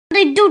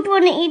I don't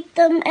want to eat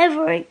them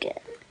ever again.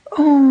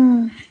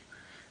 Oh,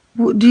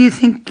 do you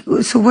think,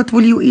 so what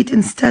will you eat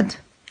instead?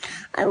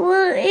 I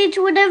will eat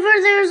whatever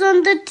there's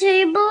on the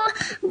table,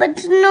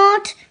 but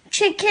not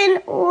chicken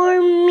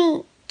or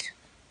meat.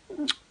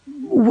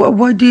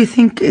 Why do you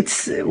think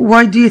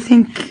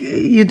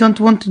you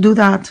don't want to do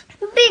that?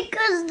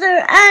 Because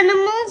they're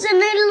animals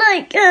and I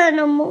like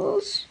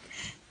animals.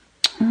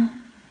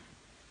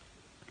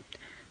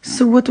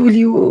 So what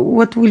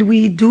will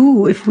we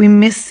do if we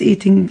miss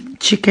eating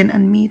chicken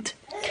and meat?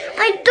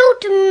 I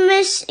don't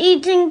miss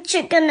eating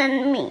chicken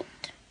and meat.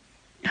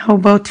 How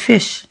about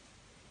fish?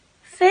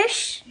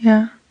 Fish?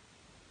 Yeah.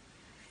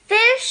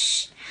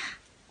 Fish?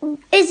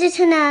 Is it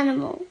an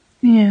animal?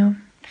 Yeah.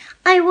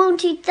 I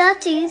won't eat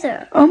that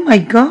either. Oh my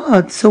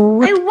God, so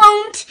what? I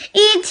won't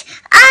eat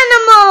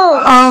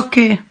animals!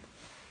 Okay.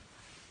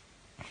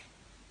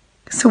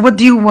 So what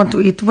do you want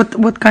to eat?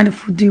 What kind of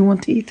food do you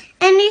want to eat?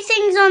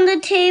 Anything's on the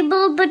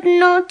table but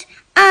not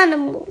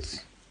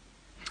animals.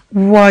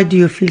 Why do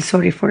you feel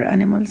sorry for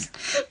animals?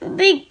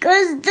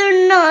 Because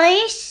they're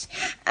nice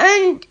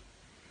and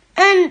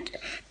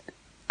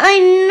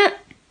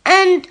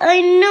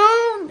I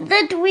know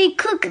that we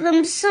cook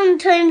them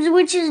sometimes,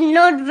 which is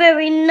not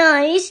very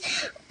nice,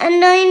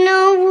 and I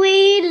know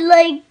we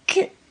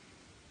like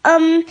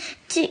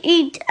to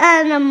eat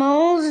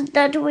animals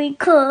that we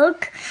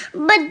cook,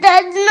 but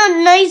that's not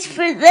nice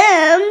for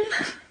them.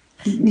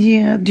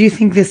 Yeah, do you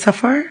think they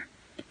suffer?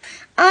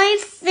 I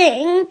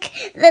think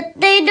that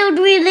they don't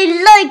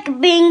really like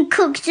being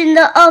cooked in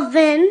the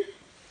oven.